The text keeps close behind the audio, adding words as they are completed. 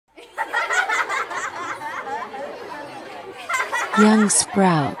Young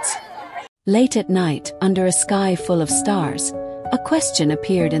sprouts. Late at night, under a sky full of stars, a question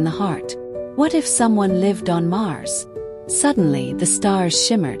appeared in the heart. What if someone lived on Mars? Suddenly, the stars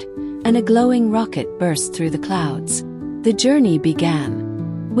shimmered, and a glowing rocket burst through the clouds. The journey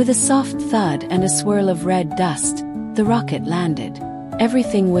began. With a soft thud and a swirl of red dust, the rocket landed.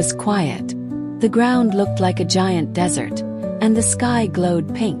 Everything was quiet. The ground looked like a giant desert, and the sky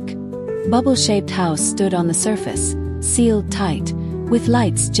glowed pink. Bubble-shaped house stood on the surface, sealed tight, with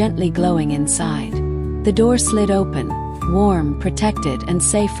lights gently glowing inside. The door slid open, warm, protected, and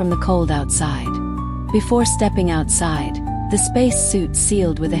safe from the cold outside. Before stepping outside, the spacesuit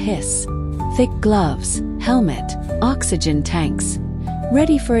sealed with a hiss. Thick gloves, helmet, oxygen tanks.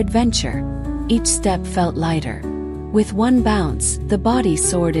 Ready for adventure. Each step felt lighter. With one bounce, the body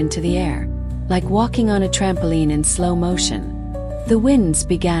soared into the air, like walking on a trampoline in slow motion. The winds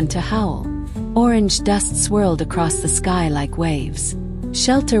began to howl. Orange dust swirled across the sky like waves.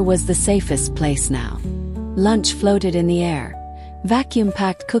 Shelter was the safest place now. Lunch floated in the air.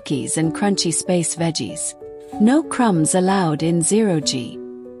 Vacuum-packed cookies and crunchy space veggies. No crumbs allowed in 0G.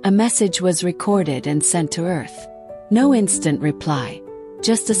 A message was recorded and sent to Earth. No instant reply.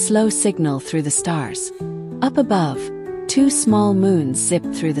 Just a slow signal through the stars. Up above, two small moons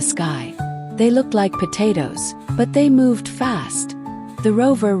zipped through the sky. They looked like potatoes, but they moved fast. The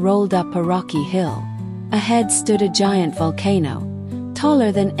rover rolled up a rocky hill. Ahead stood a giant volcano,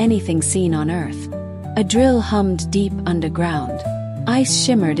 taller than anything seen on Earth. A drill hummed deep underground. Ice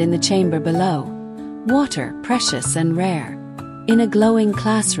shimmered in the chamber below. Water, precious and rare. In a glowing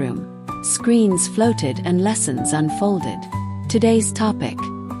classroom, screens floated and lessons unfolded. Today's topic: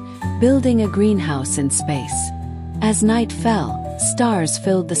 building a greenhouse in space. As night fell, stars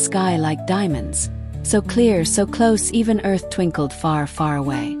filled the sky like diamonds. So clear, so close, even Earth twinkled far, far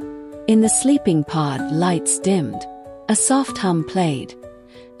away. In the sleeping pod, lights dimmed. A soft hum played,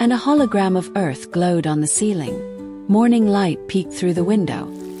 and a hologram of Earth glowed on the ceiling. Morning light peeked through the window.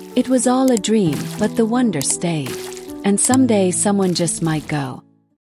 It was all a dream, but the wonder stayed. And someday someone just might go.